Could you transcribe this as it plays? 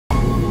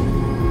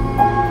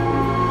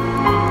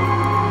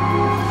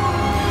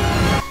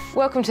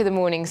Welcome to the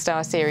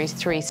Morningstar Series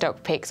 3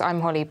 Stock Picks. I'm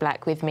Holly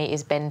Black. With me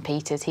is Ben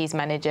Peters. He's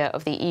manager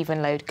of the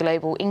Evenlode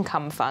Global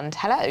Income Fund.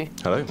 Hello.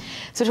 Hello.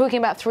 So we're talking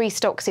about 3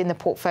 stocks in the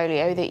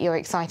portfolio that you're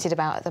excited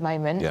about at the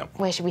moment. Yeah.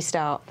 Where should we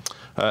start?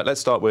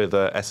 Let's start with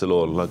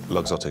Essilor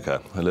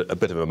Luxottica. A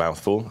bit of a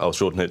mouthful. I'll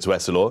shorten it to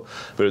Essilor,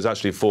 but it was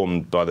actually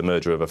formed by the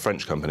merger of a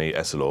French company,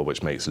 Essilor,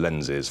 which makes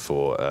lenses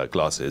for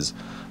glasses,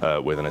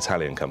 with an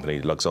Italian company,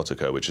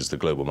 Luxottica, which is the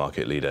global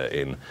market leader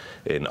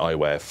in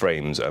eyewear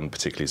frames and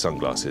particularly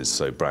sunglasses.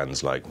 So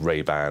brands like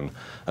Ray-Ban,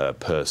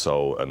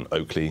 Persol and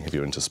Oakley, if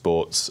you're into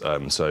sports.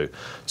 So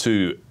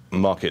two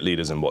market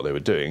leaders in what they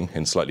were doing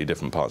in slightly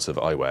different parts of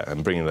eyewear,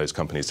 and bringing those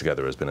companies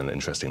together has been an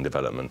interesting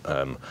development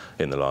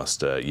in the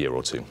last year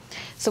or two.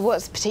 So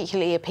what's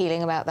particularly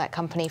appealing about that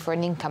company for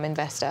an income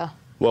investor?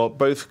 Well,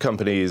 both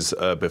companies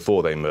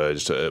before they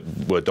merged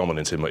were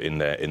dominant in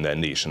their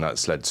niche, and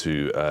that's led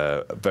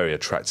to very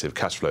attractive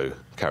cash flow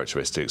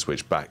characteristics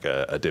which back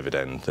a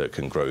dividend that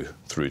can grow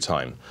through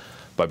time.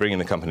 By bringing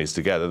the companies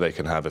together, they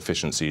can have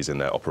efficiencies in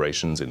their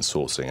operations, in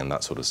sourcing and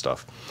that sort of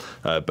stuff.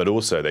 But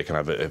also they can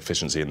have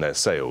efficiency in their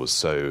sales.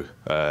 So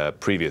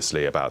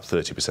previously about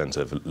 30%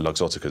 of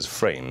Luxottica's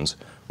frames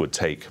would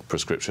take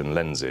prescription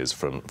lenses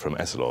from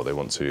Essilor. They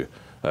want to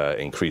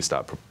increase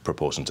that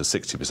proportion to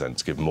 60%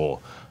 to give more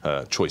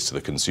choice to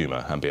the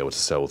consumer and be able to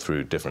sell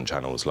through different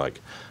channels like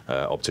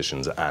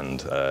opticians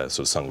and sort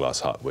of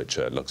Sunglass Hut, which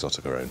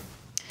Luxottica own.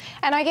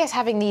 And I guess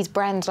having these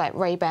brands like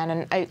Ray-Ban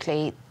and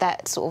Oakley,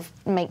 that sort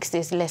of makes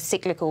this less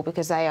cyclical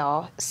because they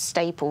are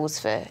staples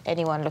for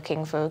anyone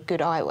looking for good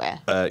eyewear.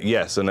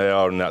 Yes, and they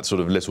are in that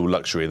sort of little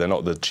luxury. They're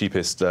not the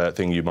cheapest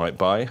thing you might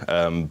buy,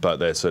 but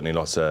they're certainly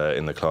not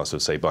in the class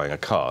of, say, buying a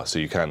car. So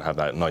you can have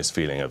that nice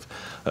feeling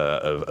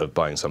of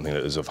buying something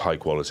that is of high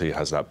quality,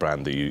 has that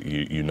brand that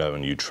you know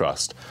and you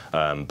trust,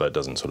 but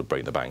doesn't sort of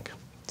break the bank.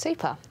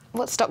 Super.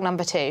 What's stock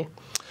number 2?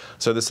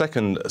 So the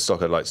second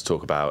stock I'd like to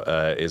talk about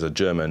is a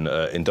German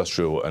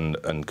industrial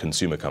and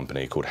consumer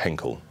company called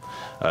Henkel.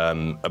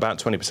 About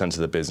 20% of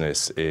the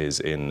business is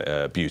in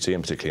beauty,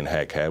 and particularly in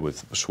hair care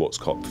with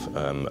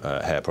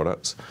Schwarzkopf hair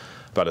products.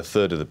 About a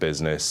third of the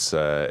business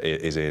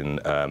is in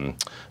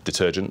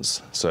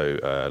detergents, so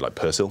like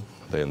Persil.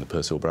 They own the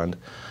Persil brand.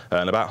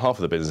 And about half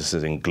of the business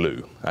is in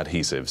glue,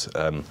 adhesives.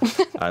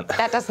 And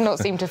that does not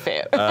seem to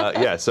fit.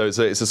 Yeah, so it's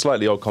a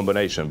slightly odd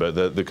combination, but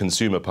the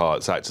consumer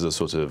parts act as a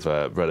sort of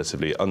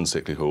relatively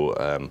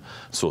uncyclical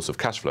source of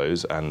cash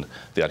flows, and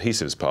the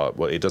adhesives part,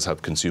 well, it does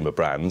have consumer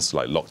brands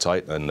like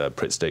Loctite and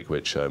Pritt Stick,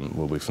 which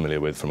we'll be familiar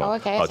with from our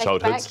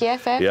childhoods. Yeah,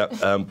 fair.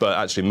 Yeah, but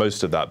actually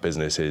most of that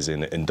business is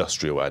in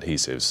industrial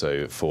adhesives,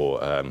 so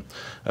for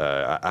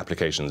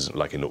applications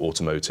like in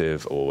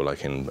automotive or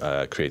like in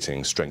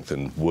creating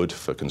strengthened wood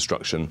for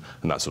construction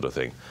and that sort of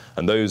thing.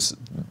 And those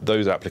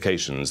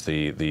applications,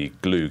 the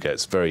glue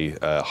gets very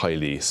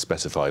highly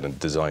specified and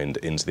designed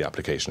into the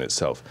application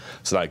itself.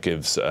 So that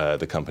gives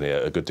the company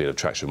a good deal of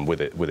traction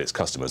with its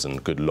customers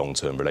and good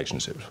long-term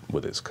relationships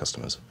with its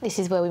customers. This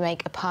is where we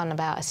make a pun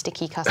about a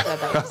sticky customer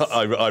base.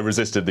 I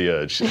resisted the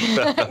urge.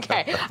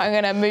 OK, I'm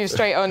going to move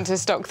straight on to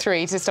stock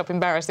 3 to stop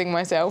embarrassing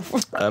myself.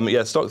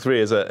 Yeah, stock 3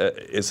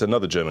 is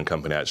another German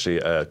company actually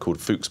called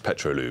Fuchs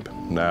Petrolube.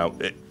 Now,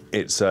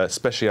 it's a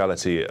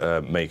speciality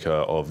maker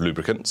of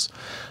lubricants.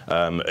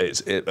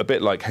 It's a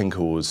bit like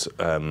Henkel's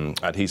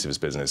adhesives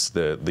business.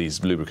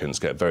 These lubricants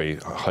get very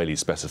highly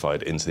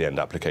specified into the end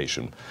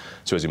application.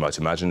 So as you might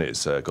imagine,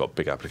 it's got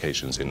big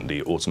applications in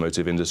the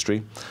automotive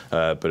industry,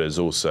 but it's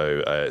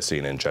also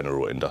seen in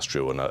general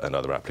industrial and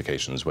other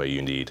applications where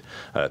you need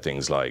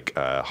things like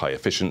high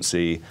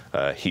efficiency,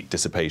 heat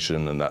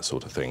dissipation and that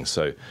sort of thing.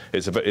 So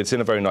it's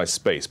in a very nice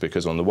space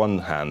because on the one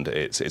hand,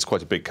 it's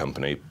quite a big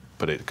company,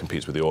 but it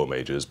competes with the oil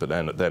majors, but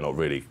they're not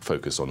really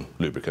focused on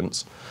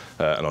lubricants.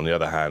 And on the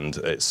other hand,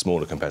 its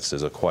smaller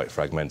competitors are quite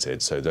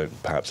fragmented, so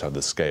don't perhaps have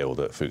the scale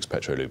that Fuchs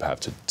Petrolube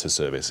have to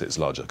service its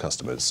larger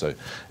customers. So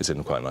it's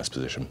in quite a nice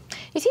position.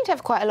 You seem to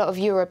have quite a lot of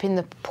Europe in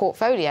the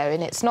portfolio,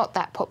 and it's not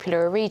that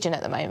popular a region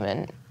at the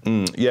moment.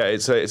 Yeah,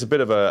 it's a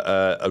bit of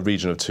a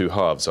region of two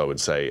halves, I would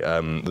say.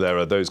 There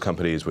are those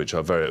companies which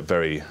are very,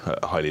 very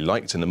highly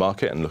liked in the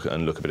market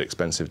and look a bit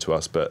expensive to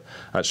us, but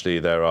actually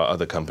there are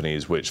other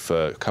companies which,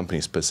 for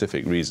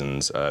company-specific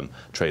reasons,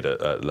 trade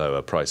at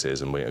lower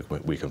prices, and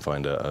we can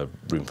find a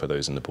room for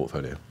those in the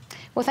portfolio.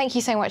 Well, thank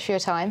you so much for your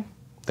time.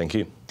 Thank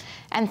you.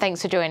 And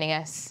thanks for joining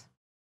us.